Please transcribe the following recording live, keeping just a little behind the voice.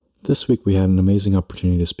This week we had an amazing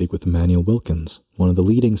opportunity to speak with Immanuel Wilkins, one of the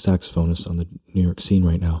leading saxophonists on the New York scene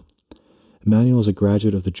right now. Immanuel is a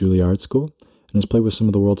graduate of the Juilliard School and has played with some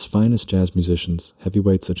of the world's finest jazz musicians,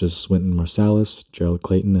 heavyweights such as Wynton Marsalis, Gerald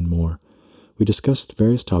Clayton, and more. We discussed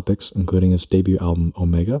various topics, including his debut album,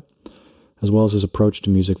 Omega, as well as his approach to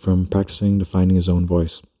music from practicing to finding his own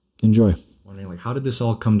voice. Enjoy. Wondering, how did this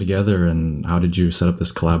all come together, and how did you set up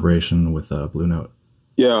this collaboration with Blue Note?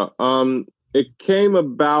 Yeah, it came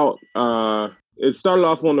about. It started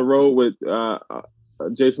off on the road with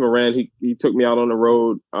Jason Moran. He took me out on the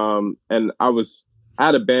road, and I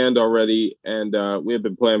had a band already, and we had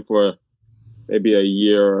been playing for maybe a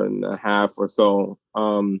year and a half or so.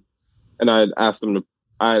 And I had asked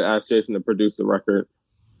Jason to produce the record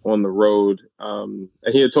on the road, and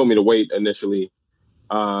he had told me to wait initially.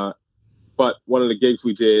 But one of the gigs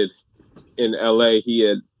we did in LA, he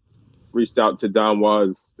had reached out to Don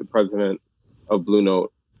Was, the president of Blue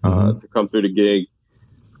Note, to come through the gig.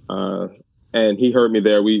 And he heard me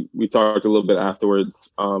there. We talked a little bit afterwards.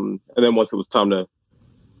 And then once it was time to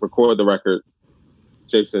record the record,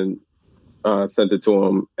 Jason sent it to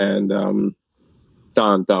him, and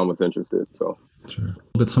Don was interested. So sure.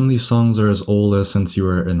 But some of these songs are as old as since you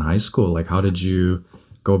were in high school. How did you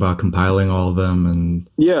go about compiling all of them? And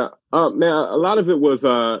man, a lot of it was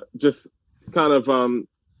just kind of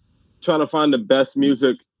trying to find the best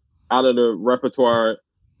music out of the repertoire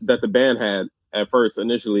that the band had at first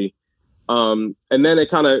initially. And then it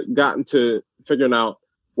kind of got into figuring out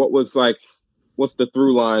what's the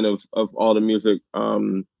through line of all the music.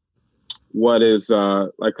 What is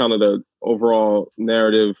kind of the overall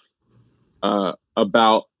narrative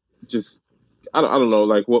about just, I don't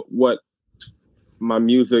know, what my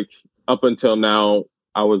music up until now,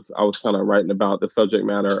 I was kind of writing about the subject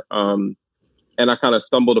matter. And I kind of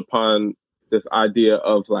stumbled upon this idea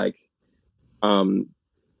of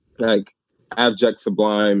abject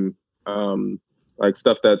sublime,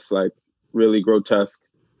 stuff that's really grotesque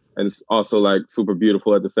and it's also super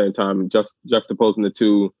beautiful at the same time, and just juxtaposing the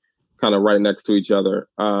two kind of right next to each other.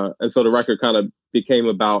 And so the record kind of became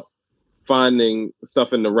about finding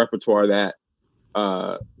stuff in the repertoire that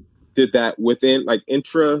did that within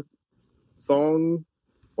intra song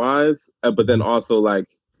wise, but then also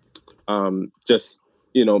just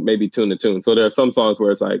maybe tune to tune. So there are some songs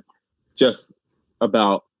where it's just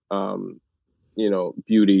about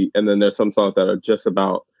beauty, and then there's some songs that are just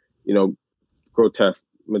about grotesque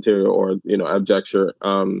material or abjecture.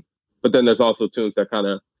 But then there's also tunes that kind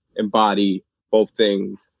of embody both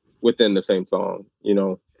things within the same song.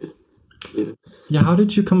 Yeah, how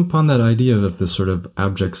did you come upon that idea of this sort of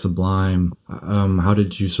abject sublime? How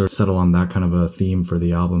did you sort of settle on that kind of a theme for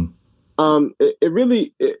the album? It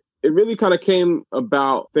really kind of came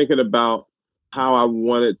about thinking about how I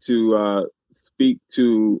wanted to speak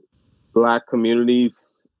to Black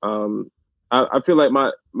communities. I feel like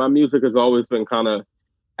my music has always been kind of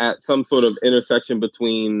at some sort of intersection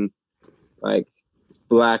between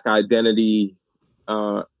Black identity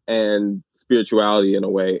and spirituality in a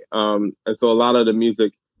way. And so a lot of the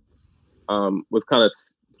music was kind of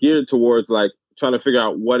geared towards trying to figure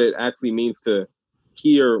out what it actually means to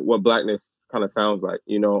hear what Blackness kind of sounds like,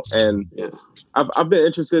 and I've been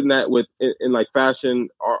interested in that in fashion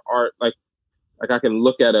or art. I can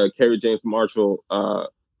look at a Kerry James Marshall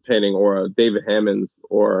painting or a David Hammond's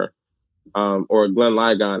or a Glenn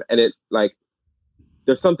Ligon, and it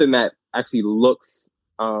there's something that actually looks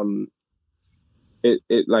it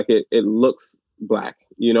looks Black,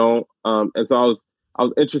 and so I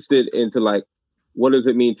was interested into what does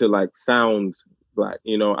it mean to sound Black,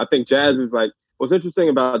 I think jazz is what's interesting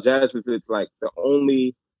about jazz is it's the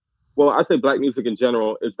only, well, I say Black music in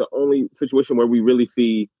general is the only situation where we really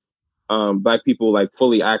see Black people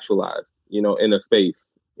fully actualized, in a space,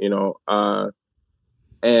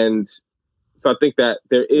 and so I think that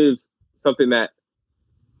there is something that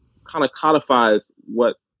kind of codifies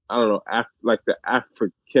what, I don't know, the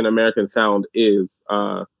African American sound is,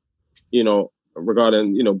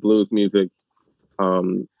 regarding, blues music,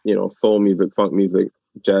 soul music, funk music,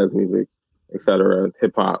 jazz music, etc.,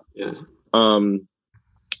 hip hop. Yeah. And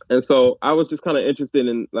so I was just kind of interested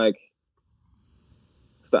in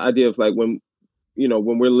it's the idea of when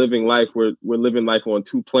we're living life, we're living life on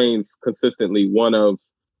two planes consistently. One of,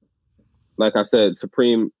 like I said,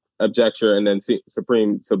 supreme abjecture and then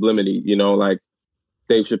supreme sublimity,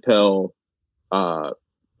 Dave Chappelle,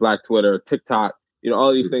 Black Twitter, TikTok, all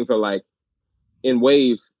of these things are in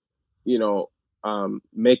waves,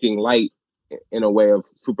 making light in a way of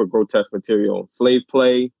super grotesque material. Slave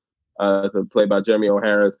Play, is a play by Jeremy O.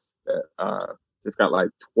 Harris that just got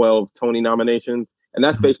 12 Tony nominations. And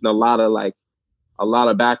that's based on a lot a lot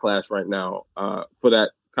of backlash right now for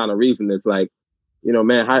that kind of reason. It's like, you know,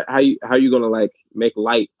 man, how you gonna like make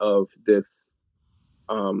light of this,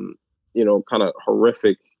 you know, kind of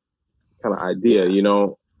horrific kind of idea, you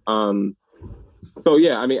know? So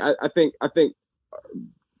yeah, I mean, I think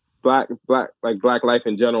black life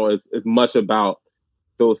in general is much about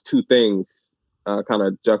those two things kind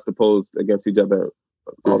of juxtaposed against each other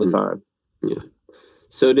all the time. Yeah.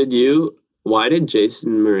 So why did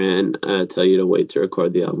Jason Moran tell you to wait to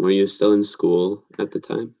record the album? Were you still in school at the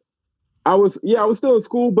time? I was still in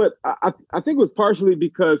school, but I think it was partially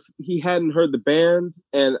because he hadn't heard the band,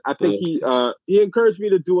 and I think he encouraged me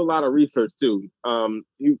to do a lot of research too.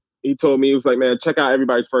 He told me, he was like, man, check out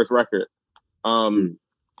everybody's first record.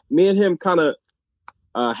 Me and him kind of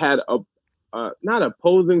had not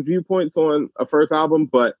opposing viewpoints on a first album,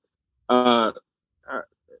 but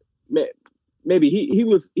maybe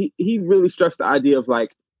he really stressed the idea of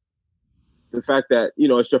like the fact that, you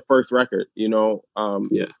know, it's your first record, you know.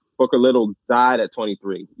 Booker Little died at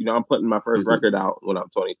 23. You know, I'm putting my first record out when I'm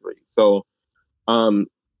 23. So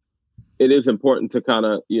it is important to kind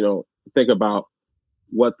of, you know, think about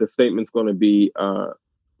what the statement's going to be,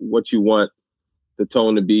 what you want the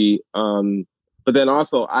tone to be. But then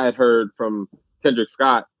also I had heard from Kendrick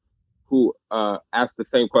Scott, who asked the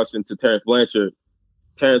same question to Terrence Blanchard.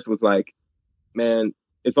 Terrence was like, man,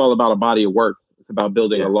 it's all about a body of work. It's about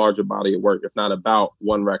building a larger body of work. It's not about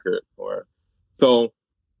one record. So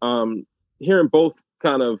hearing both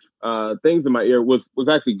kind of things in my ear was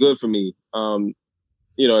actually good for me.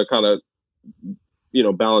 You know, it kind of, you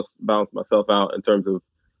know, balanced myself out in terms of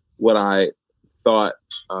what I thought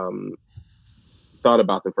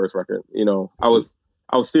about the first record. You know, I was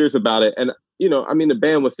serious about it, and you know, I mean, the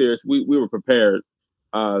band was serious. We were prepared,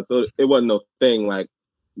 so it wasn't no thing like,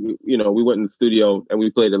 you know, we went in the studio and we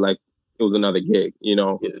played it like it was another gig, you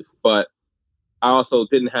know. But I also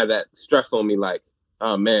didn't have that stress on me, like,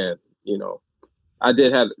 oh man, you know, I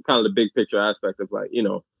did have kind of the big picture aspect of like, you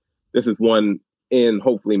know, this is one in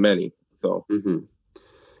hopefully many. So.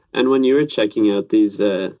 And when you were checking out these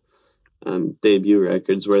debut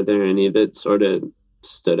records, were there any that sort of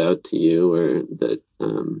stood out to you, or that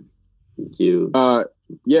you?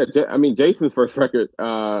 Yeah, I mean, Jason's first record,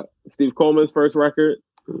 Steve Coleman's first record,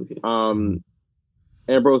 Ambrose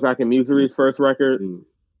Akinmusiri's first record.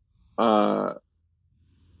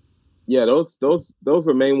 Yeah, those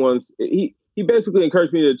were main ones. He basically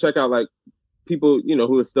encouraged me to check out like people, you know,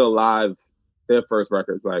 who are still alive, their first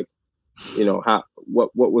records, like, you know,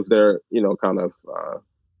 what was their, you know, kind of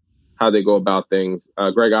how they go about things.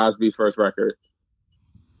 Greg Osby's first record.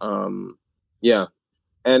 Yeah.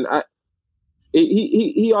 And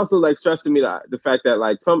he also like stressed to me that the fact that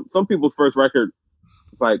like some people's first record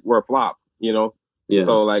were a flop, you know? Yeah.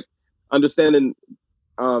 So like understanding,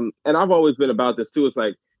 and I've always been about this too. It's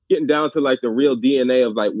like getting down to like the real DNA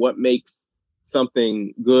of like what makes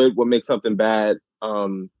something good, what makes something bad.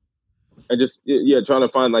 And just, trying to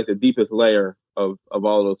find like the deepest layer of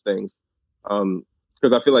all those things.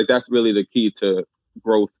 Because I feel like that's really the key to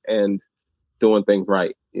growth and doing things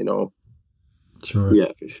right, you know? Sure.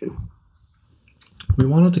 Yeah, for sure. We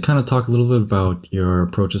wanted to kind of talk a little bit about your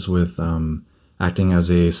approaches with acting as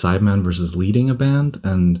a sideman versus leading a band,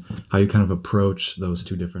 and how you kind of approach those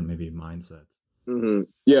two different maybe mindsets.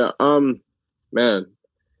 Yeah, man,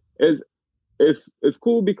 it's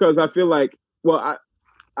cool because I feel like, well,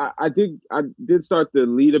 I did start to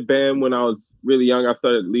lead a band when I was really young. I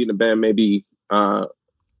started leading a band maybe I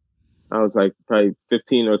was like probably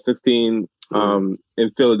 15 or 16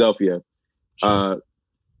 in Philadelphia. Sure.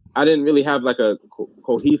 I didn't really have like a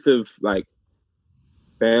cohesive like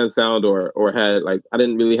band sound or had like I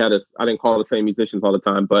didn't call the same musicians all the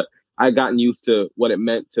time, but I gotten used to what it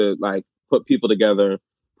meant to like put people together,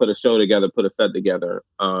 put a show together, put a set together,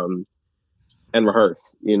 and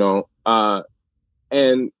rehearse, you know.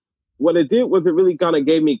 And what it did was it really kind of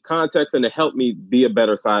gave me context and it helped me be a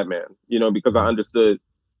better sideman, you know, because I understood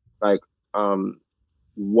like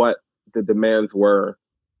what the demands were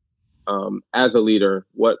as a leader,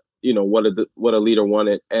 what a leader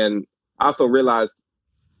wanted, and I also realized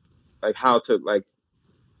like how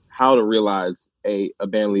to realize a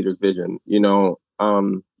band leader's vision, you know.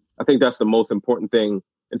 I think that's the most important thing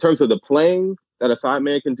in terms of the playing that a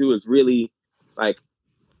sideman can do, is really like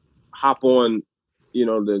hop on, you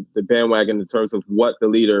know, the bandwagon in terms of what the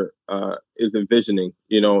leader is envisioning,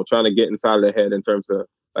 you know, trying to get inside of their head in terms of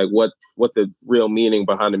like what the real meaning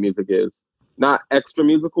behind the music is. Not extra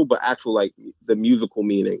musical, but actual like the musical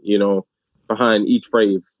meaning, you know, behind each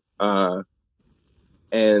phrase.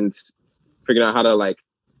 And figuring out how to like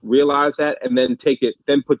realize that and then take it,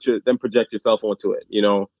 then project yourself onto it, you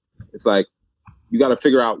know. It's like you got to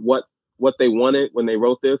figure out what they wanted when they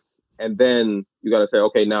wrote this, and then you got to say,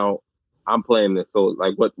 okay, now I'm playing this, so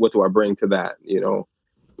like what do I bring to that,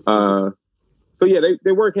 so yeah,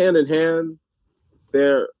 they work hand in hand.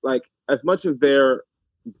 They're like, as much as they're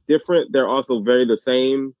different, they're also very the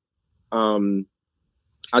same.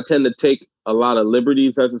 I tend to take a lot of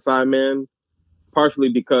liberties as a sideman, partially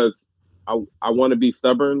because I want to be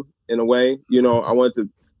stubborn in a way. I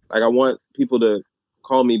want people to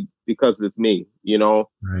call me because it's me.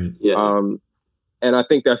 Right. Yeah. And I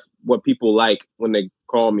think that's what people like when they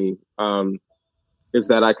call me. Is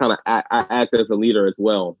that I kind of I act as a leader as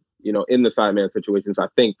well. In the sideman situations, I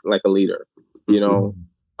think like a leader.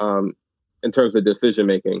 In terms of decision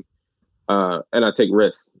making, and I take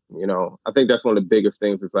risks. I think that's one of the biggest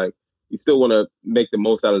things. Is like you still want to make the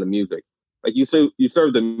most out of the music. Like you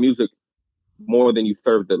serve the music more than you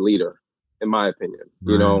serve the leader, in my opinion.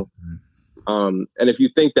 Right. And if you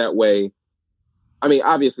think that way, I mean,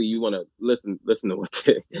 obviously you want to listen to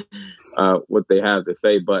what they have to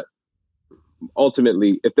say, but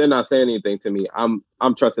ultimately, if they're not saying anything to me, I'm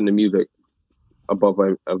trusting the music above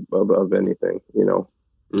anything.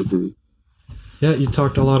 Mm-hmm. Yeah, you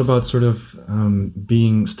talked a lot about sort of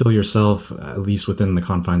being still yourself, at least within the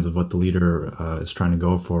confines of what the leader is trying to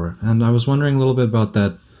go for. And I was wondering a little bit about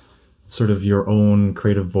that, sort of your own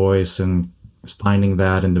creative voice and finding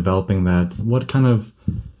that and developing that. What kind of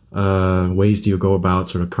ways do you go about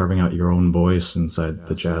sort of carving out your own voice inside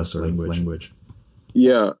the jazz or language?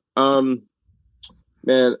 Yeah, man,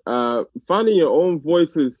 finding your own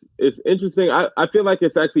voice is interesting. I feel like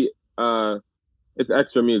it's actually it's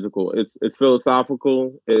extra musical. It's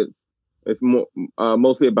philosophical. It's more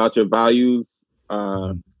mostly about your values,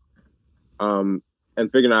 and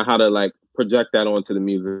figuring out how to like project that onto the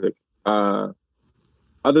music. Other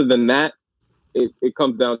than that, it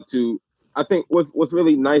comes down to, I think what's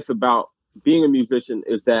really nice about being a musician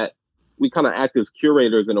is that we kind of act as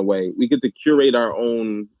curators in a way. We get to curate our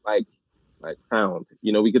own like sound.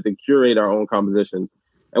 We get to curate our own compositions.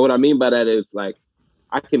 And what I mean by that is like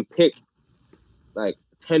I can pick like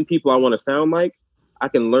 10 people I want to sound like. I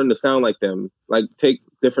can learn to sound like them, like take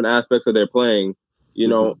different aspects of their playing,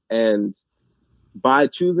 and by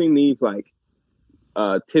choosing these like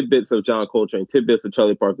tidbits of John Coltrane, tidbits of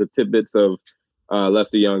Charlie Parker, tidbits of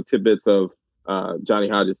Lester Young, tidbits of Johnny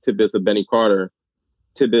Hodges, tidbits of Benny Carter,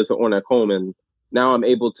 tidbits of Ornette Coleman. Now I'm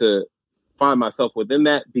able to find myself within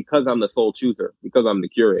that because I'm the sole chooser, because I'm the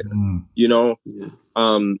curator,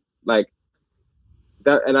 like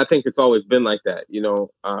that. And I think it's always been like that,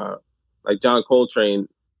 like John Coltrane,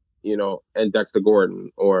 and Dexter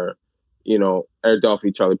Gordon, or, Eric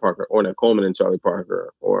Dolphy, Charlie Parker, Ornette Coleman and Charlie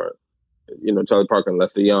Parker, or, Charlie Parker and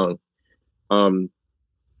Lester Young.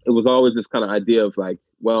 It was always this kind of idea of like,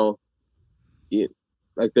 well,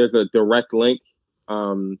 like there's a direct link,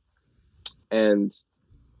 and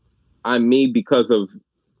I'm me because of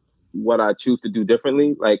what I choose to do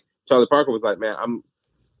differently. Like Charlie Parker was like, man, I'm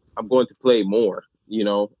going to play more,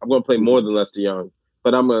 I'm going to play more than Lester Young,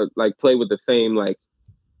 but I'm going to like play with the same like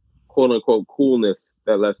quote unquote coolness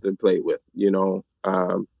that Lester played with,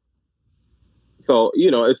 so,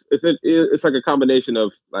 it's like a combination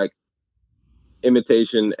of like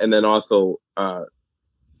imitation and then also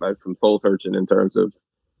like some soul searching in terms of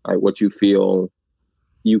like what you feel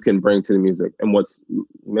you can bring to the music and what's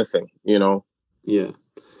missing, Yeah.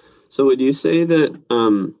 So would you say that,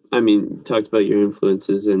 I mean, you talked about your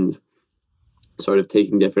influences and sort of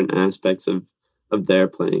taking different aspects of their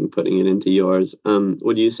playing, putting it into yours.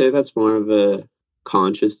 Would you say that's more of a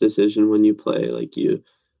conscious decision when you play? Like you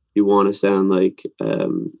want to sound like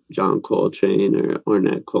John Coltrane or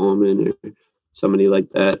Ornette Coleman or somebody like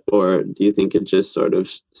that? Or do you think it just sort of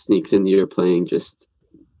sneaks into your playing just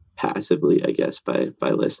passively, I guess, by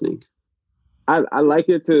listening? I like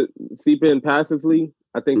it to seep in passively.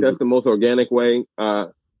 I think that's the most organic way. I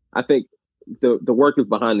think the work is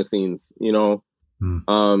behind the scenes,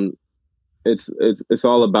 It's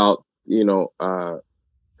all about, the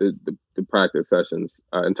practice sessions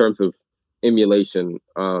in terms of emulation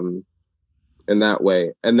in that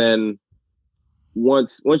way. And then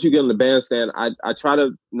once you get in the bandstand, I try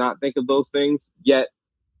to not think of those things yet.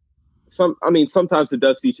 Sometimes it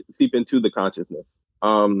does seep into the consciousness.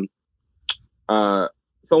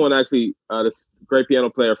 Someone actually, this great piano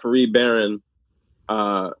player, Fareed Barron,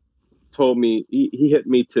 told me, he hit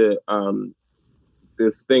me to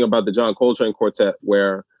this thing about the John Coltrane Quartet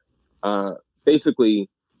where basically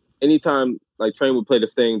anytime like Train would play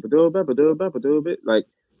this thing, like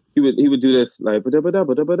he would do this like,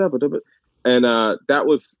 and that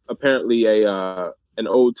was apparently an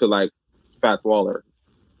ode to like Fats Waller,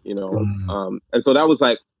 and so that was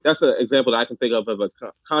like that's an example that I can think of a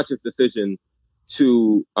conscious decision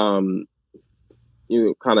to kind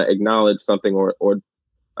of acknowledge something or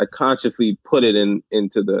I consciously put it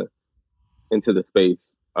into the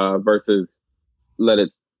space versus let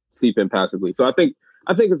it seep in passively. So I think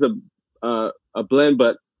it's a blend,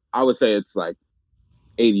 but I would say it's like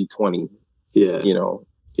 80-20. Yeah.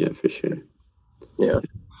 Yeah, for sure. Yeah.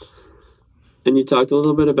 And you talked a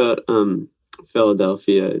little bit about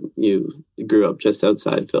Philadelphia. You grew up just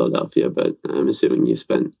outside Philadelphia, but I'm assuming you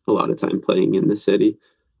spent a lot of time playing in the city.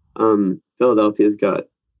 Philadelphia's got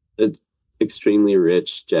an extremely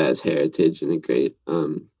rich jazz heritage and a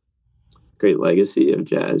great legacy of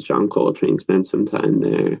jazz. John Coltrane spent some time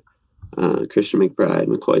there. Christian McBride,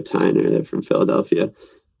 McCoy Tyner, they're from Philadelphia.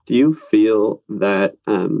 Do you feel that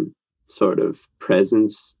sort of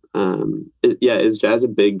presence? Is jazz a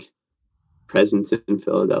big presence in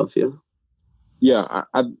Philadelphia? Yeah,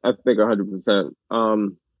 I think 100%.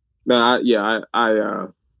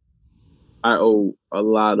 I owe a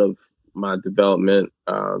lot of my development,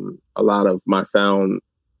 a lot of my sound,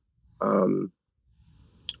 and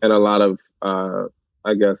a lot of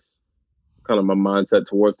I guess kind of my mindset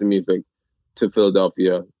towards the music to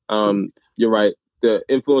Philadelphia. You're right. The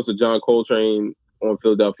influence of John Coltrane on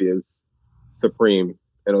Philadelphia is supreme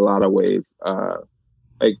in a lot of ways.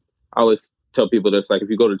 Like I always tell people this, like if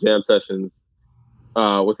you go to jam sessions,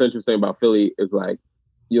 what's interesting about Philly is like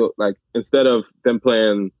instead of them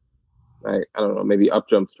playing like I don't know, maybe Up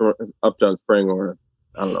Jump Spring or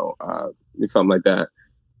I don't know, something like that,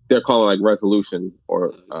 they're calling like Resolution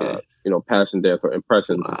or Passion Dance or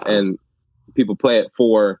Impressions. Wow. And people play it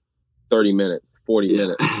for 30 minutes, 40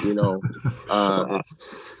 minutes, Wow.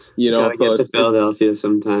 So get to Philadelphia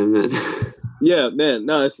sometime, man. Yeah, man.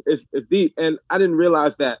 No, it's deep. And I didn't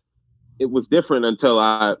realize that it was different until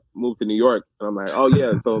I moved to New York. And I'm like, oh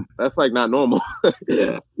yeah, so that's like not normal.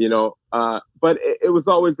 Yeah. But it was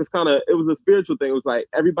always this kind of, it was a spiritual thing. It was like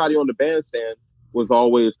everybody on the bandstand was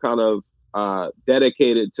always kind of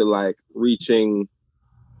dedicated to like reaching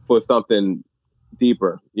for something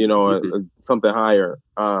deeper, something higher.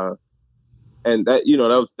 And that,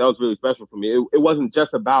 that was really special for me. It wasn't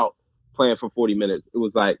just about playing for 40 minutes. It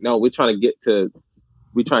was like, no, we're trying to get there.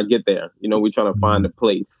 We're trying to find a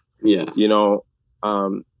place. Yeah.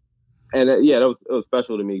 And it was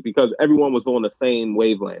special to me because everyone was on the same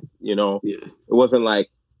wavelength, Yeah. It wasn't like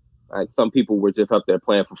some people were just up there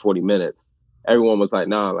playing for 40 minutes. Everyone was like,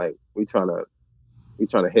 nah, like we trying to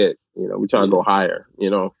hit, we trying to go higher,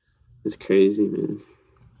 It's crazy, man.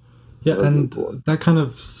 Yeah, and that kind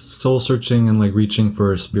of soul searching and like reaching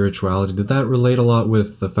for spirituality, did that relate a lot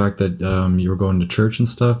with the fact that you were going to church and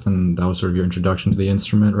stuff, and that was sort of your introduction to the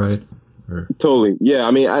instrument, right? Or... Totally. Yeah,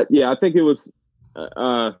 I mean, I think it was,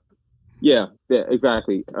 yeah,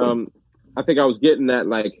 exactly. I think I was getting that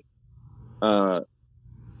like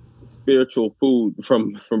spiritual food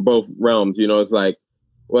from both realms. It's like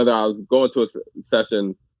whether I was going to a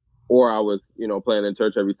session or I was, playing in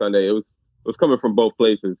church every Sunday, it was coming from both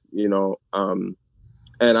places, and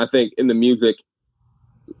I think in the music,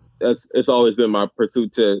 it's always been my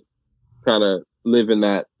pursuit to kind of live in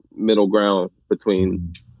that middle ground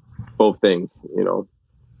between both things,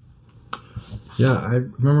 Yeah, I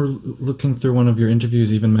remember looking through one of your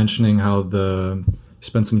interviews, even mentioning how you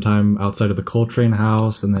spent some time outside of the Coltrane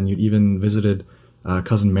house, and then you even visited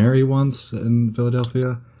Cousin Mary once in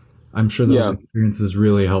Philadelphia. I'm sure those experiences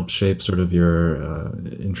really helped shape sort of your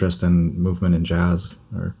interest and movement in jazz.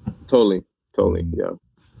 Totally, yeah.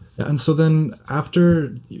 Yeah, and so then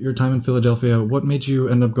after your time in Philadelphia, what made you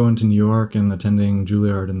end up going to New York and attending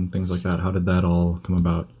Juilliard and things like that? How did that all come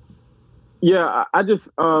about? Yeah, I just,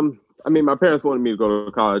 my parents wanted me to go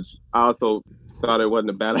to college. I also thought it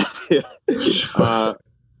wasn't a bad idea.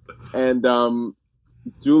 And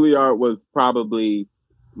Juilliard was probably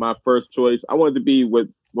my first choice. I wanted to be with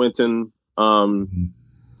Wynton. That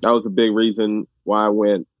was a big reason why I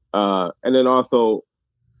went. And then also,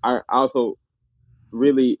 I also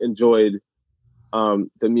really enjoyed the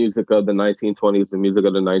music of the 1920s, the music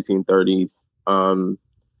of the 1930s.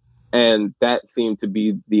 And that seemed to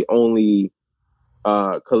be the only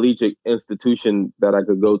collegiate institution that I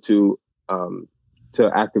could go to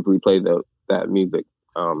actively play that music.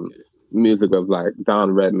 Music of like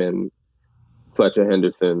Don Redman, Fletcher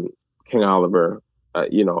Henderson, King Oliver. I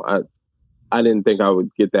didn't think I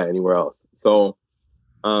would get that anywhere else. So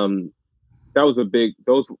that was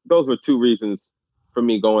those were two reasons for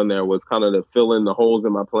me going there, was kind of to fill in the holes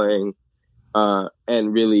in my playing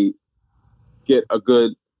and really get a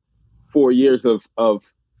good 4 years of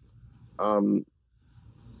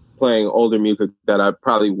playing older music that I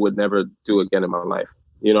probably would never do again in my life,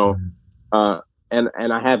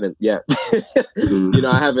 and I haven't yet. You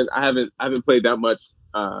know, I haven't played that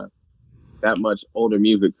much older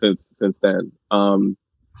music since then.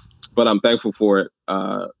 But I'm thankful for it.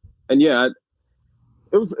 And yeah,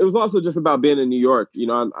 it was also just about being in New York. You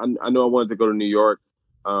know, I know I wanted to go to New York,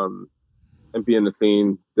 and be in the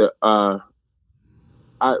scene.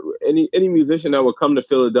 Any musician that would come to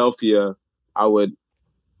Philadelphia, I would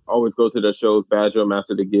always go to their shows, badger them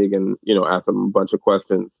after the gig, and you know, ask them a bunch of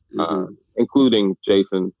questions, including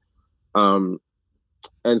Jason. And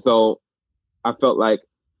so I felt like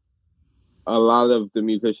a lot of the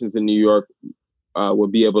musicians in New York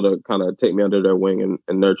would be able to kind of take me under their wing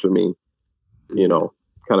and nurture me, you know,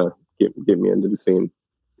 kind of get me into the scene.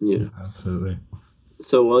 Yeah, absolutely.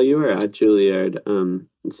 So while you were at Juilliard,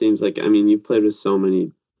 it seems like, I mean, you played with so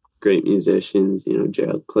many great musicians, you know,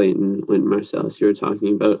 Gerald Clayton, Wynton Marsalis, you were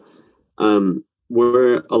talking about.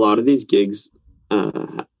 Were a lot of these gigs,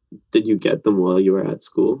 did you get them while you were at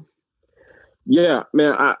school? Yeah,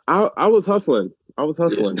 man, I was hustling. Yeah.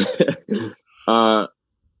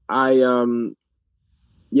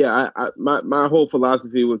 My whole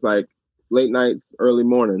philosophy was like late nights, early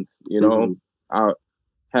mornings, you know. I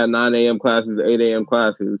had 9 a.m. classes, 8 a.m.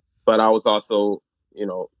 classes, but I was also, you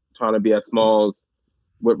know, trying to be at Smalls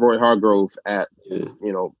with Roy Hargrove at, you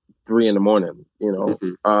know, 3 a.m, you know.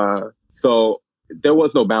 So there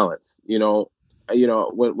was no balance, you know.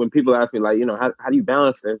 When people ask me, like, you know, how do you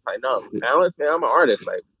balance this? It's like, no, balance, man, I'm an artist.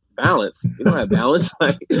 Like, balance. You don't have balance.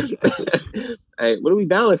 Like, hey, what are we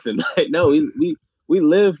balancing? Like, no, we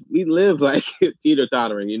live like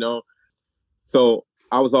teeter-tottering, you know. So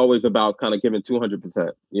I was always about kind of giving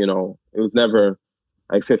 200%, you know. It was never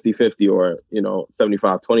like 50-50 or, you know,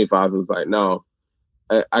 75-25. It was like, no,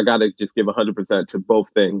 I got to just give 100% to both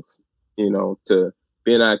things, you know, to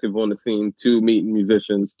being active on the scene, to meeting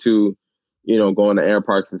musicians, to, you know, going to Aaron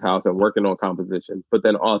Parks' house and working on composition, but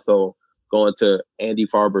then also going to Andy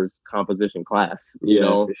Farber's composition class, you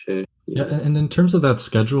know? For sure. Yeah, and in terms of that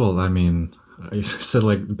schedule, I mean, you said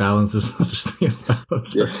like balance, there's no such thing as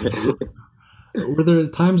balance. Yeah. Were there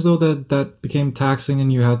times though that became taxing and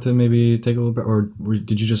you had to maybe take a little bit, or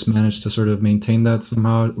did you just manage to sort of maintain that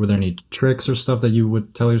somehow? Were there any tricks or stuff that you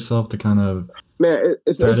would tell yourself to kind of? Man,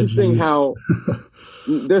 it's strategies? Interesting how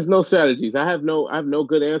there's no strategies. I have no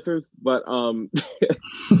good answers, but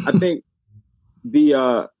I think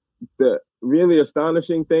the really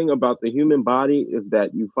astonishing thing about the human body is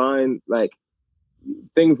that you find like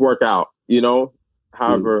things work out, you know,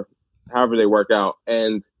 however they work out.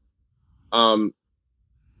 And I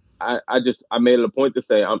made it a point to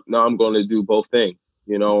say, I'm going to do both things,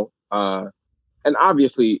 you know. And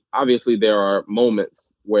obviously there are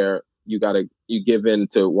moments where you give in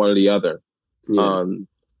to one or the other. Yeah.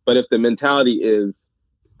 But if the mentality is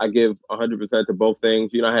I give 100% to both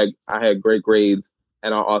things, you know, I had great grades,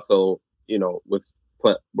 and I also, you know, we're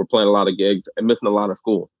playing a lot of gigs and missing a lot of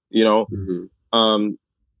school, you know.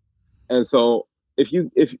 And so if you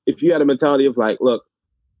had a mentality of like, look,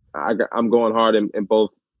 I'm going hard in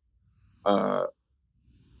both,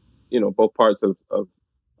 you know, both parts of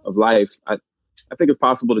life, I think it's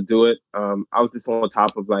possible to do it. I was just on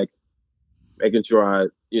top of like making sure I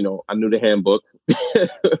knew the handbook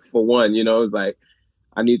for one, you know. It's like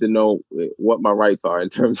I need to know what my rights are in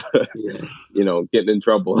terms of, you know, getting in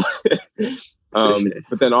trouble.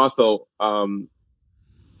 But then also,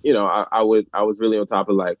 you know, I was really on top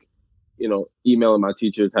of like, you know, emailing my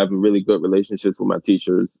teachers, having really good relationships with my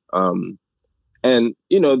teachers. And,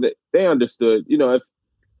 you know, they understood, you know, if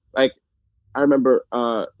like, I remember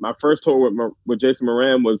my first tour with Jason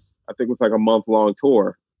Moran was, I think it was like a month-long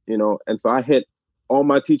tour, you know, and so I hit all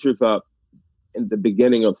my teachers up in the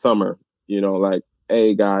beginning of summer, you know, like,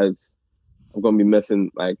 hey guys, I'm going to be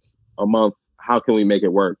missing like a month. How can we make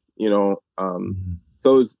it work? You know?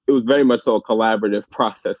 So it was very much so a collaborative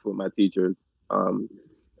process with my teachers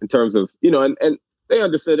in terms of, you know, and they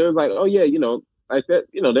understood. It was like, oh yeah, you know, like that,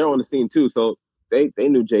 you know, they're on the scene too. So they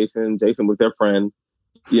knew Jason. Jason was their friend,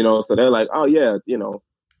 you know, so they're like, oh yeah, you know,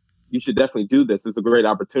 you should definitely do this. It's a great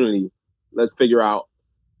opportunity. Let's figure out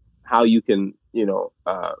how you can, you know,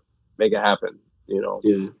 make it happen, you know?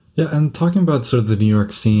 Yeah. Yeah, and talking about sort of the New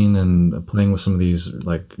York scene and playing with some of these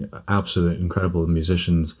like absolutely incredible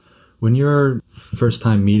musicians, when you're first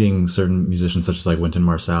time meeting certain musicians such as like Wynton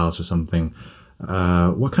Marsalis or something,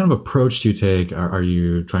 what kind of approach do you take? Are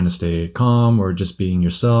you trying to stay calm or just being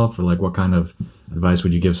yourself, or like what kind of advice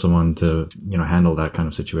would you give someone to, you know, handle that kind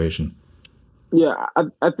of situation? Yeah,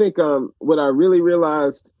 I think what I really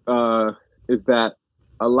realized is that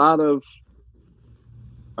a lot of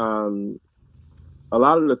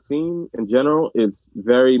the scene in general is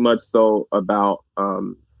very much so about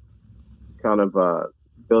kind of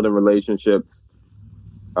building relationships,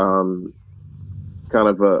 kind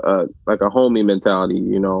of like a homie mentality,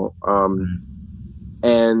 you know.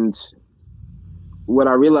 And what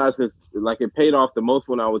I realized is like it paid off the most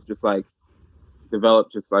when I was just like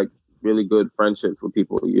developed just like really good friendships with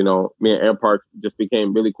people, you know. Me and Air Park just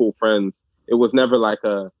became really cool friends. It was never like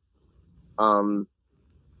a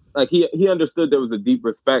like he understood there was a deep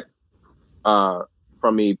respect from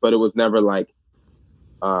me, but it was never like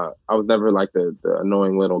I was never like the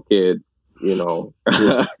annoying little kid, you know.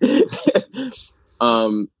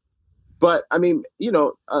 But I mean, you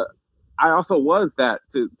know, I also was that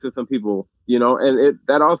to some people, you know, and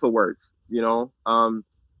that also works, you know.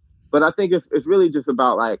 But I think it's really just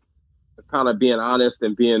about like kind of being honest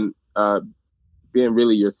and being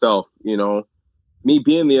really yourself, you know. Me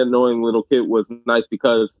being the annoying little kid was nice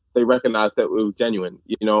because they recognized that it was genuine,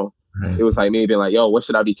 you know. Right. It was like me being like, yo, what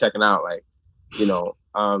should I be checking out? Like, you know.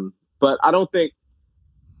 But I don't think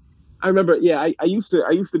I remember, yeah, I used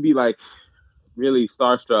to be like really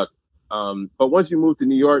starstruck. But once you move to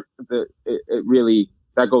New York, it really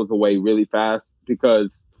that goes away really fast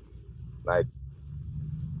because like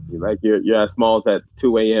you're at Smalls at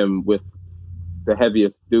 2 a.m. with the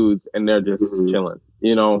heaviest dudes and they're just chilling,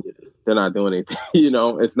 you know. They're not doing anything, you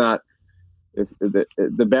know. It's not. It's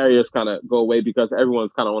the barriers kind of go away because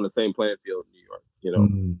everyone's kind of on the same playing field in New York, you know.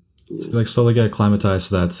 So you like slowly get acclimatized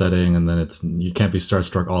to that setting, and then you can't be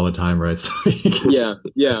starstruck all the time, right? So yeah.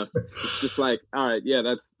 It's just like, all right,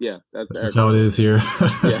 that's how it is here.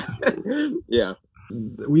 yeah.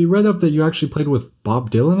 We read up that you actually played with Bob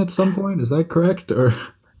Dylan at some point. Is that correct? Or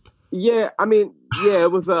yeah, I mean, yeah,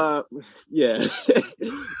 it was it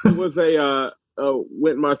was a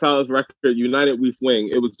Wynton Marsalis's record, United We Swing.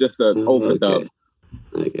 It was just an overdub.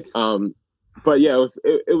 Okay. But yeah,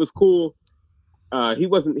 it was cool. He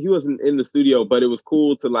wasn't in the studio, but it was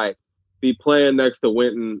cool to like be playing next to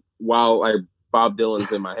Wynton while like Bob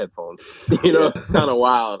Dylan's in my headphones. You know, it's kind of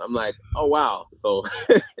wild. I'm like, oh wow. So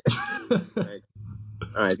like,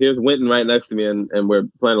 all right, here's Wynton right next to me, and we're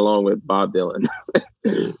playing along with Bob Dylan.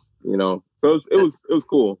 You know, so it was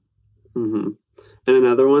cool. Mm-hmm. And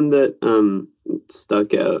another one that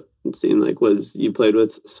stuck out, it seemed like, was you played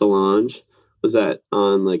with Solange. Was that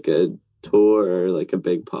on like a tour or like a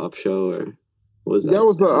big pop show, or was that? That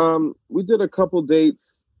was we did a couple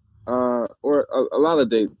dates, or a lot of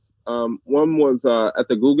dates. One was at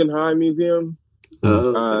the Guggenheim Museum.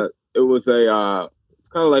 Okay. It was it's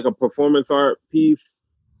kind of like a performance art piece,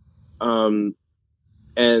 and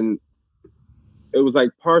it was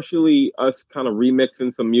like partially us kind of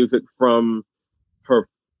remixing some music from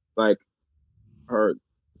her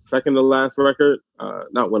second to last record,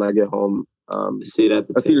 Not When I Get Home. A Seat at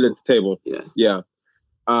the Table. Yeah.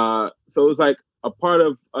 So it was like a part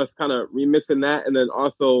of us kind of remixing that, and then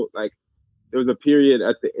also like there was a period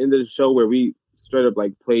at the end of the show where we straight up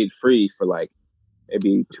like played free for like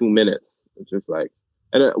maybe 2 minutes. It's just like,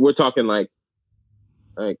 and we're talking like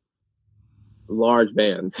large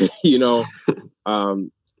bands, you know.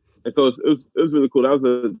 And so it was really cool. That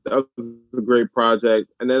was a great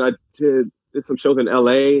project. And then I did some shows in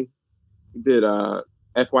LA. We did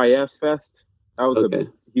FYF Fest. That was a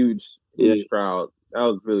huge crowd. That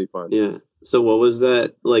was really fun. Yeah. So what was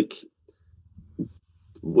that like?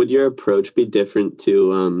 Would your approach be different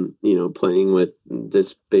to playing with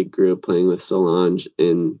this big group, playing with Solange,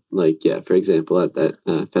 and like, for example, at that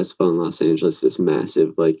festival in Los Angeles, this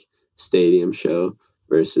massive like stadium show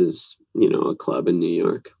versus a club in New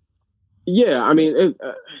York? Yeah, I mean,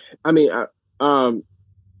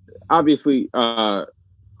 obviously,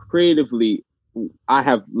 creatively, I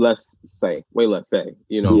have way less say,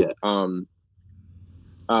 you know. Yeah.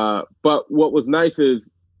 But what was nice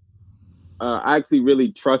is I actually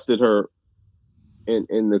really trusted her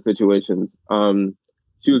in the situations.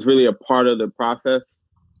 She was really a part of the process.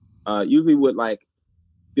 Usually with like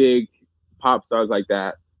big pop stars like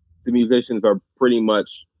that, the musicians are pretty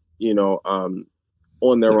much,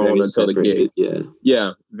 on their own until the gig.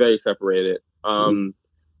 Yeah, very separated. Like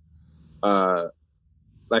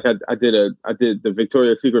I did the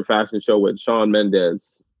Victoria's Secret fashion show with Shawn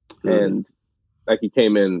Mendes, and like he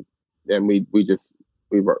came in and we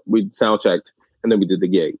sound checked and then we did the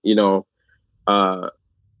gig,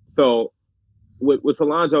 so with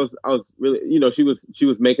Solange, I was really, she was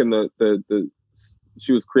making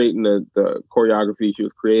she was creating the choreography, she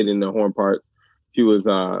was creating the horn parts, she was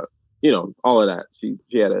all of that. She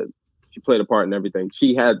played a part in everything.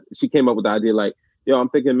 She came up with the idea like, I'm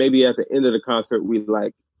thinking maybe at the end of the concert we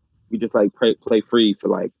just like play free for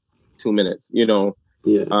like 2 minutes, Yeah.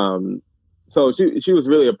 So she was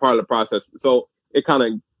really a part of the process. So it kind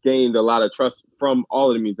of gained a lot of trust from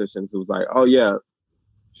all of the musicians. It was like, oh yeah,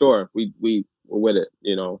 sure, we were with it,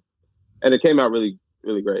 and it came out really,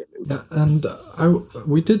 really great. Yeah, and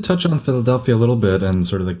we did touch on Philadelphia a little bit and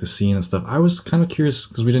sort of like the scene and stuff. I was kind of curious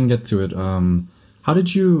because we didn't get to it. How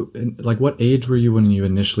did you, like, what age were you when you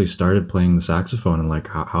initially started playing the saxophone, and like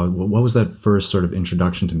what was that first sort of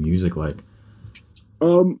introduction to music like?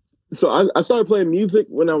 So I started playing music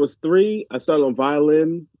when I was 3. I started on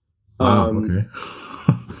violin. Wow, okay.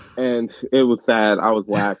 And it was sad. I was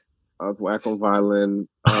whack on violin.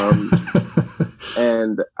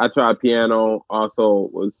 And I tried piano, also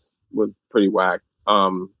was pretty whack.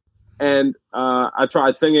 And I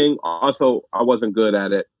tried singing, also I wasn't good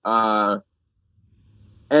at it. And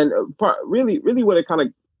really what it kind of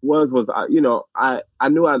was I knew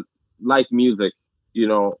I liked music,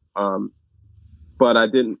 but I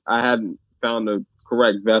hadn't found the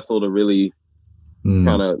correct vessel to really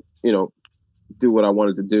kind of, do what I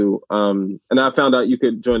wanted to do. And I found out you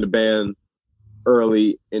could join the band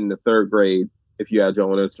early in the 3rd grade if you had your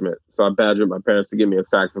own instrument. So I badgered my parents to give me a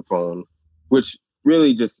saxophone, which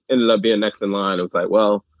really just ended up being next in line. It was like,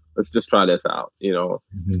 well, let's just try this out, and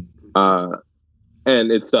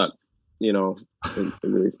it stuck, it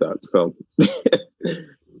really stuck. So,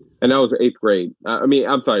 and that was 8th grade.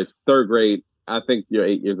 I'm sorry, 3rd grade. I think you're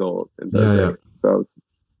 8 years old in 3rd grade. So it was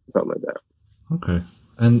something like that. Okay.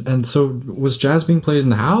 And so was jazz being played in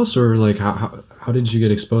the house, or like how did you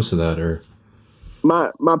get exposed to that? Or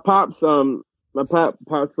my pops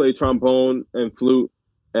played trombone and flute,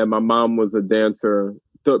 and my mom was a dancer.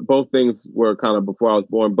 Both things were kind of before I was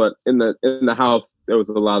born, but in the house there was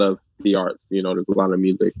a lot of the arts. There's a lot of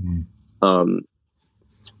music. And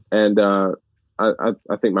I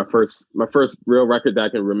think my first real record that I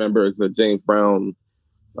can remember is a James Brown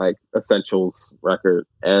like Essentials record,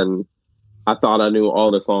 and I thought I knew all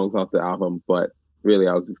the songs off the album, but really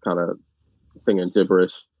I was just kind of singing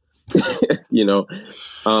gibberish,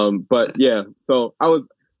 But yeah, so I was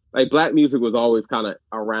like, black music was always kind of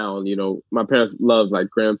around. My parents loved like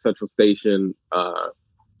Graham Central Station,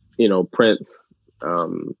 Prince,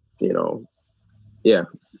 yeah.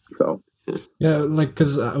 So. Yeah, like,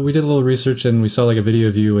 because we did a little research and we saw like a video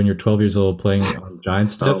of you when you're 12 years old playing on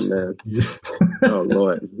Giant Steps. Oh, man. Oh,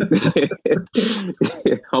 Lord.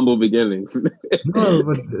 Humble beginnings. No,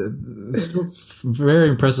 but it's still very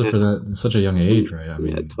impressive for that such a young age, right? I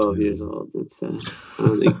mean, 12 years old. That's I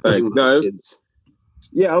don't think kids.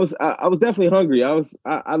 Yeah, I was definitely hungry. I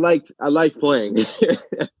liked playing.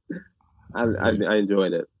 I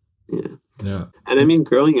enjoyed it. Yeah. And I mean,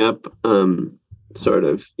 growing up, sort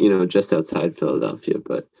of, just outside Philadelphia,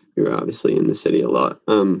 but you were obviously in the city a lot.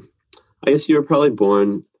 I guess you were probably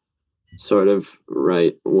born sort of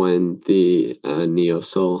right when the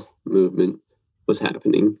neo-soul movement was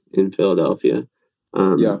happening in Philadelphia.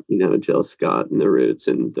 Jill Scott and the Roots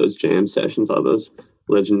and those jam sessions, all those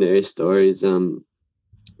legendary stories.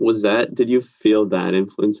 Did you feel that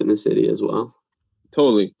influence in the city as well?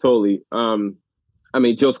 Totally.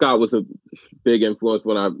 Jill Scott was a big influence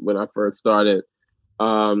when I first started.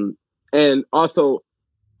 And also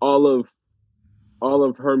all of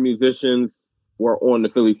her musicians were on the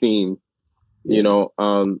Philly scene,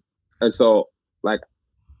 and so like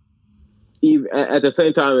even at the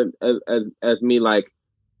same time as me, like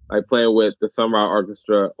playing with the Sunrise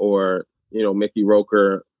Orchestra or, Mickey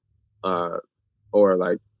Roker, or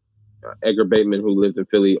like Edgar Bateman, who lives in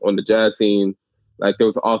Philly, on the jazz scene, like there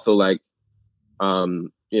was also like,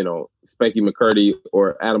 Spanky McCurdy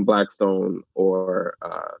or Adam Blackstone or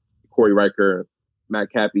Corey Riker,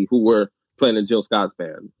 Matt Cappy, who were playing in Jill Scott's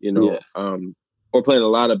band, or playing a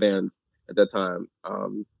lot of bands at that time.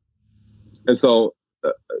 And so,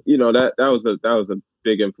 that was a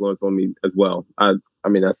big influence on me as well. I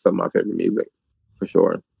mean, that's some of my favorite music for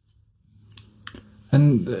sure.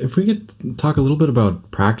 And if we could talk a little bit about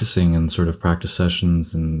practicing and sort of practice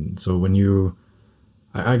sessions. And so when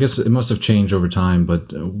I guess it must have changed over time,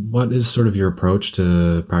 but what is sort of your approach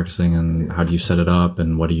to practicing, and how do you set it up,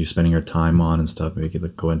 and what are you spending your time on and stuff? Maybe you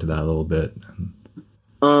could go into that a little bit.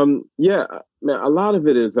 Yeah, man, a lot of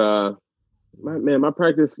it is, my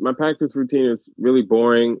practice routine is really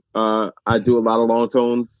boring. I do a lot of long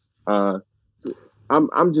tones. I'm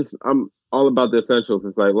all about the essentials.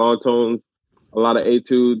 It's like long tones, a lot of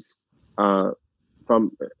etudes. If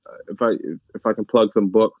I can plug some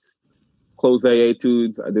books, Close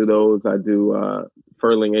etudes, I do those. I do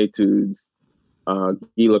Furling etudes. Guy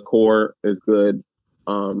Lacour is good.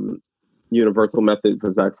 Universal method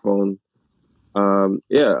for saxophone. A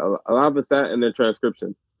lot of it's that, and then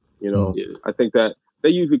transcription. I think that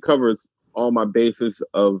usually covers all my bases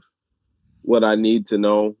of what I need to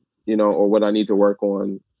know, or what I need to work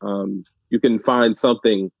on. you can find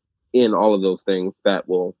something in all of those things that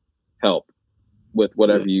will help with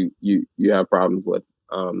whatever you have problems with.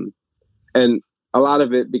 And a lot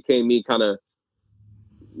of it became me kind of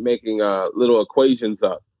making little equations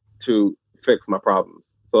up to fix my problems.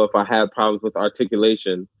 So if I had problems with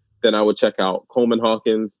articulation, then I would check out Coleman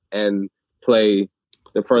Hawkins and play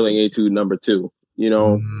the Furling Etude number 2, you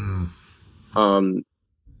know?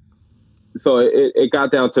 So it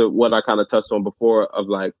got down to what I kind of touched on before of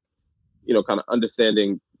like, you know, kind of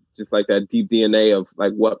understanding just like that deep DNA of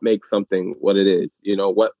like what makes something what it is, you know,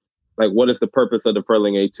 what is the purpose of the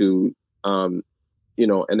Furling Etude, you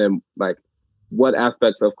know, and then like what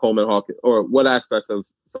aspects of Coleman Hawkins or what aspects of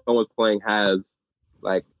someone's playing has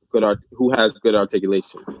like who has good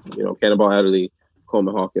articulation, you know, Cannonball Adderley,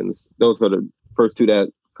 Coleman Hawkins. Those are the first two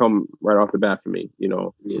that come right off the bat for me, you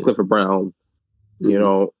know, Clifford Brown, you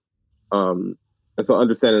know, and so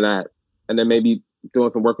understanding that, and then maybe doing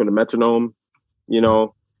some work with the metronome, you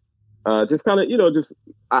know, just kind of, you know, just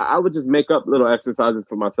I would just make up little exercises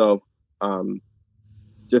for myself,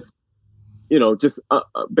 just, you know, just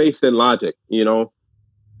based in logic, you know.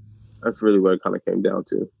 That's really what it kind of came down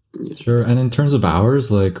to. Sure. And in terms of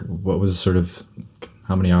hours, like what was sort of,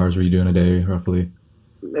 how many hours were you doing a day roughly?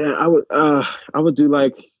 Man, I would do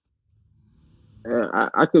like,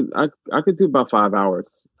 I could do about 5 hours,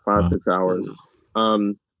 6 hours.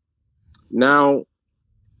 Now,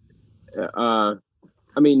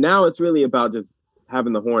 I mean, now it's really about just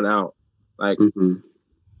having the horn out. Like, keeping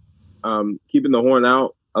the horn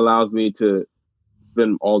out allows me to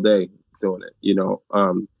spend all day doing it, you know,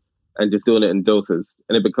 and just doing it in doses.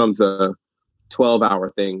 And it becomes a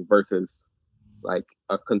 12-hour thing versus like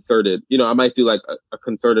a concerted, you know, I might do like a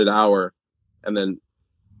concerted hour and then,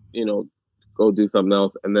 you know, go do something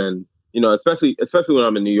else. And then, you know, especially when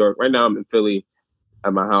I'm in New York. Right now I'm in Philly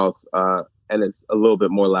at my house, and it's a little bit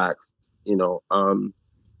more lax, you know.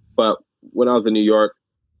 But when I was in New York,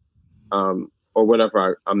 or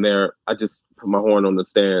whenever I'm there, I just put my horn on the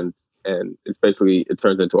stand, and it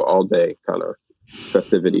turns into an all day kind of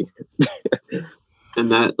festivity.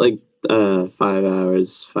 And that, like, 5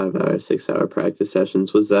 hours, 6 hour practice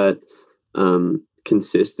sessions, was that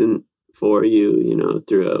consistent for you, you know,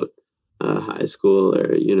 throughout high school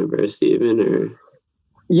or university even, or?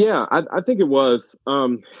 Yeah, I think it was.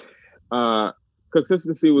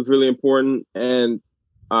 Consistency was really important, and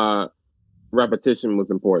repetition was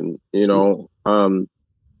important, you know.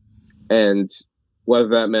 And whether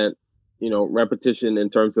that meant, you know, repetition in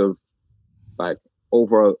terms of like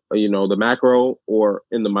over, you know, the macro or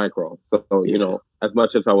in the micro. So, you know, as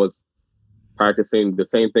much as I was practicing the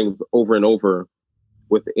same things over and over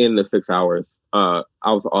within the 6 hours, I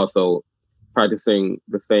was also practicing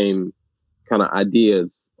the same kind of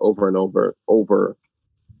ideas over and over,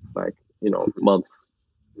 like, you know, months.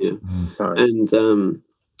 Yeah. Time. And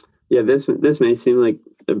this may seem like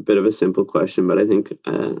a bit of a simple question, but I think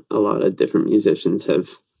a lot of different musicians have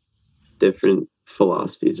different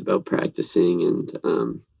philosophies about practicing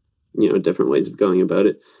and you know, different ways of going about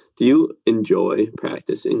it. Do you enjoy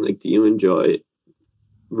practicing? Like, do you enjoy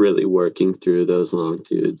really working through those long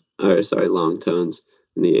tones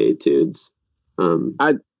and the etudes?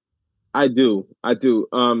 I do.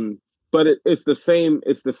 But it's the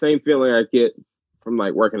same feeling I get from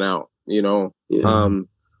like working out, you know.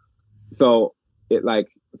 So it, like,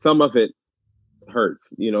 some of it hurts,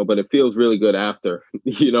 you know, but it feels really good after,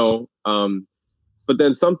 you know. But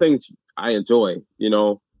then some things I enjoy, you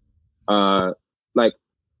know, like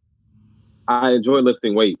I enjoy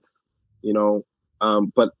lifting weights, you know,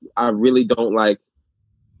 but I really don't like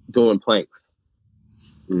doing planks,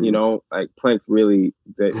 you know, like planks really,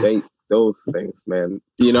 they those things, man,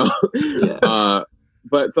 you know.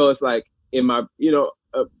 But so it's like in my, you know,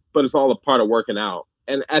 but it's all a part of working out.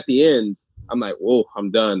 And at the end, I'm like, whoa,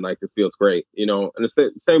 I'm done. Like, this feels great, you know. And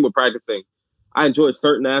the same with practicing. I enjoy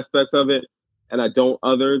certain aspects of it, and I don't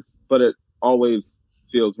others, but it always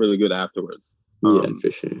feels really good afterwards. Yeah,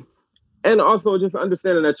 for sure. And also just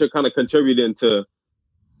understanding that you're kind of contributing to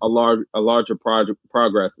a larger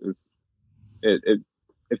progress is it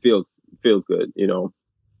feels good, you know.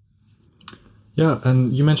 Yeah,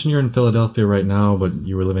 and you mentioned you're in Philadelphia right now, but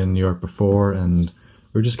you were living in New York before, and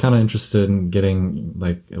we're just kind of interested in getting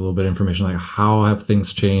like a little bit of information, like how have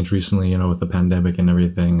things changed recently, you know, with the pandemic and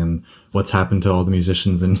everything, and what's happened to all the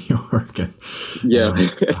musicians in New York. And, yeah, you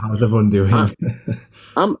know, how's everyone doing?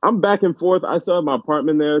 I'm back and forth. I still have my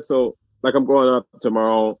apartment there, so like I'm going up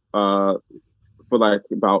tomorrow for like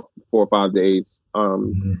about 4 or 5 days.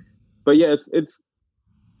 But yeah,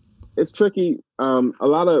 it's tricky. A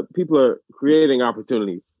lot of people are creating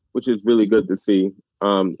opportunities, which is really good to see.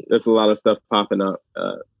 There's a lot of stuff popping up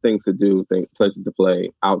things to do, places to play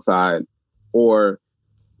outside or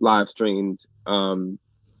live streamed.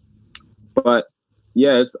 But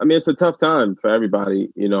yeah, it's a tough time for everybody.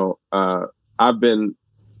 I've been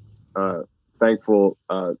thankful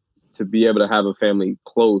to be able to have a family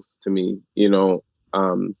close to me,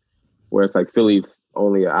 where it's like Philly's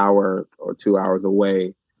only an hour or 2 hours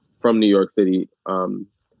away from New York City. So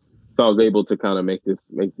I was able to kind of make this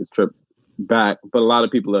trip back. But a lot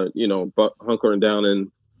of people are, hunkering down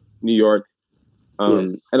in New York.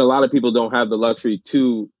 And a lot of people don't have the luxury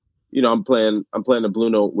to, I'm playing the Blue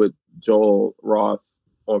Note with Joel Ross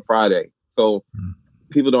on Friday. So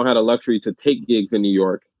people don't have the luxury to take gigs in New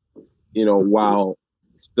York, while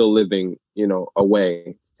still living,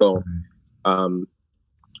 away. So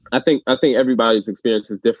I think everybody's experience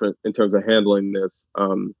is different in terms of handling this.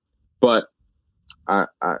 But I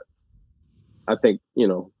think,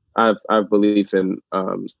 I've belief in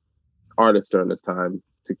artists during this time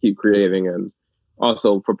to keep creating, and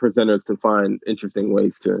also for presenters to find interesting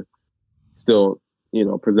ways to still,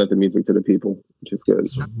 present the music to the people, which is good.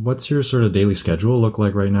 So what's your sort of daily schedule look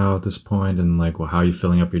like right now at this point? And like, how are you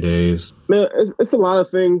filling up your days? Man, it's a lot of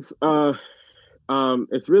things.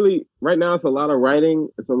 It's really, right now, it's a lot of writing.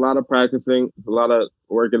 It's a lot of practicing. It's a lot of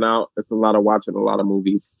working out. It's a lot of watching a lot of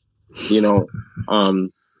movies,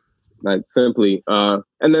 like simply. And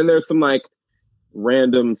then there's some like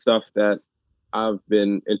random stuff that I've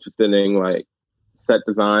been interested in, like set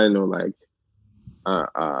design or like,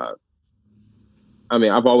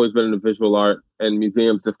 I've always been into visual art, and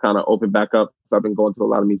museums just kind of opened back up. So I've been going to a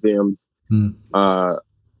lot of museums,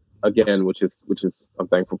 again, which is I'm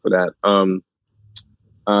thankful for that. I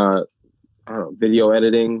don't know, video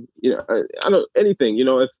editing, I don't anything,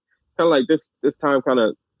 it's kind of like this time kind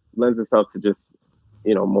of lends itself to just,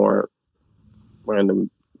 more random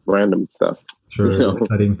stuff. Sure,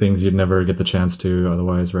 exciting things you'd never get the chance to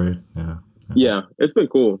otherwise, right? Yeah, it's been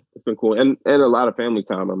cool. And a lot of family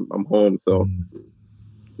time. I'm home, so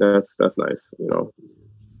that's nice,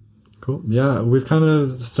 Cool. Yeah, we've kind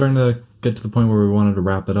of starting to get to the point where we wanted to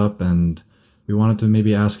wrap it up, and we wanted to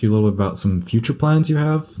maybe ask you a little bit about some future plans you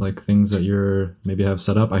have, like things that you're maybe have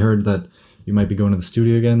set up. I heard that you might be going to the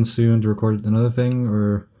studio again soon to record another thing,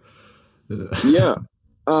 or yeah,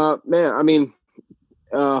 man.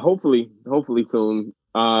 Hopefully soon.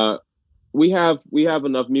 We have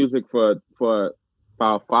enough music for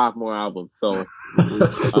about 5 more albums. So,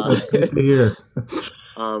 that's good to hear.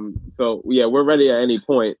 So yeah, we're ready at any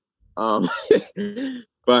point. But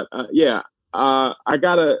I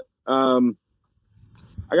got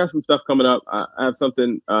some stuff coming up. I have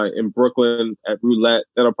something in Brooklyn at Roulette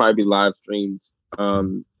that'll probably be live streamed.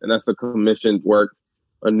 And that's a commissioned work,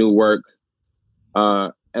 a new work.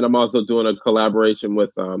 And I'm also doing a collaboration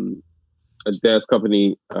with a dance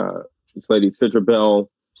company. This lady, Sidra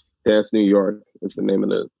Bell, Dance New York is the name of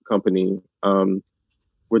the company.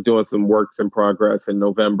 We're doing some works in progress in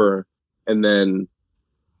November. And then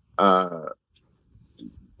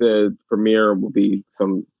the premiere will be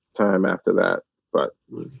some time after that. But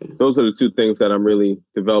those are the 2 things that I'm really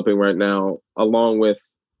developing right now, along with,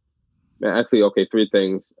 actually, 3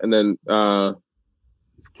 things. And then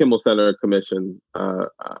Kimmel Center Commission.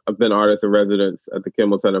 I've been artist in residence at the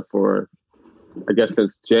Kimmel Center for, I guess,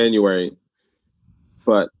 since January.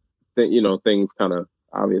 But, things kind of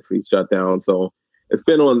obviously shut down. So it's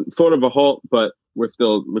been on sort of a halt, but we're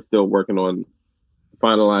still working on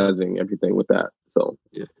finalizing everything with that. So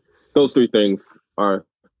those 3 things are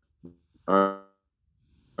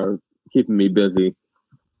keeping me busy.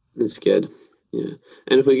 That's good. Yeah.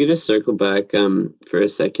 And if we could just circle back for a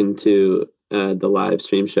second to the live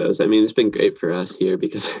stream shows. It's been great for us here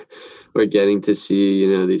because we're getting to see,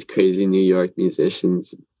 these crazy New York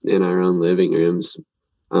musicians in our own living rooms,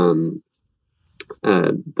 the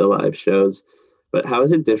live shows. But how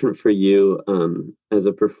is it different for you as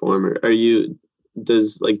a performer? Do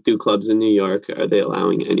clubs in New York, are they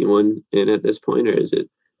allowing anyone in at this point, or is it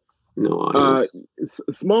no audience?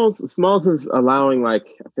 Smalls is allowing, I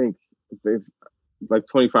think there's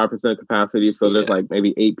 25% capacity, so there's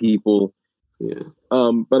maybe 8 people. Yeah.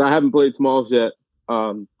 But I haven't played Smalls yet.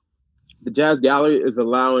 The Jazz Gallery is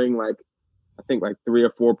allowing I think 3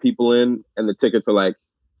 or 4 people in, and the tickets are like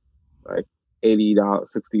 $80,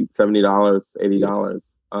 $60, $70,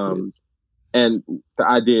 $80. And the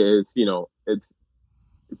idea is, it's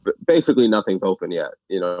basically nothing's open yet,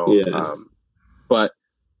 but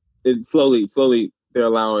it's slowly they're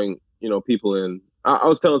allowing, people in. I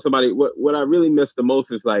was telling somebody what I really miss the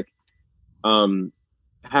most is having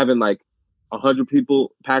 100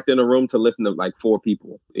 people packed in a room to listen to 4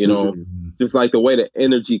 people, just the way the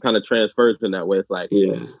energy kind of transfers in that way. It's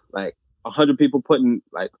 100 people putting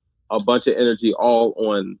like a bunch of energy all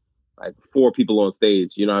on like 4 people on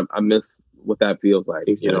stage. You know, I miss what that feels like.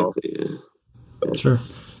 Exactly, you know. Yeah. Sure.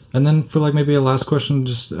 And then for like maybe a last question,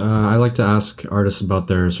 just I like to ask artists about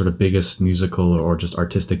their sort of biggest musical or just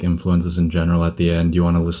artistic influences in general at the end. Do you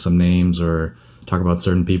want to list some names or talk about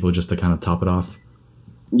certain people just to kind of top it off?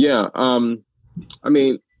 Yeah. I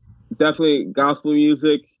mean, definitely gospel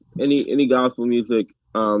music, any gospel music.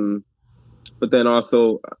 But then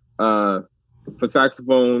also for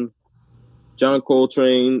saxophone, John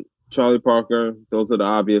Coltrane, Charlie Parker, those are the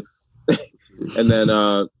obvious. And then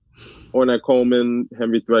Ornette Coleman,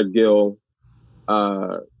 Henry Threadgill,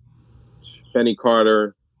 Benny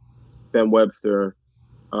Carter, Ben Webster,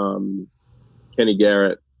 Kenny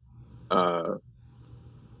Garrett.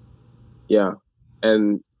 Yeah.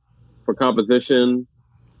 And for composition,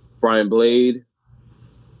 Brian Blade,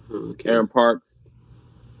 Aaron Parks,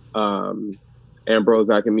 Ambrose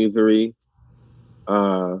Akinmusire,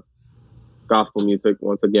 gospel music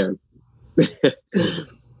once again.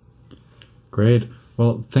 Great.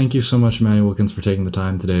 Well, thank you so much, Immanuel Wilkins, for taking the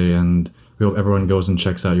time today, and we hope everyone goes and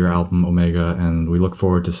checks out your album, Omega, and we look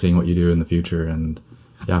forward to seeing what you do in the future. And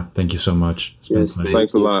yeah, thank you so much.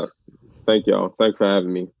 Thanks a lot. Thank y'all. Thanks for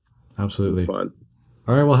having me. Absolutely. Fun.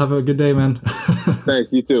 All right, well, have a good day, man.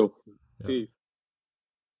 Thanks, you too. Yeah. Peace.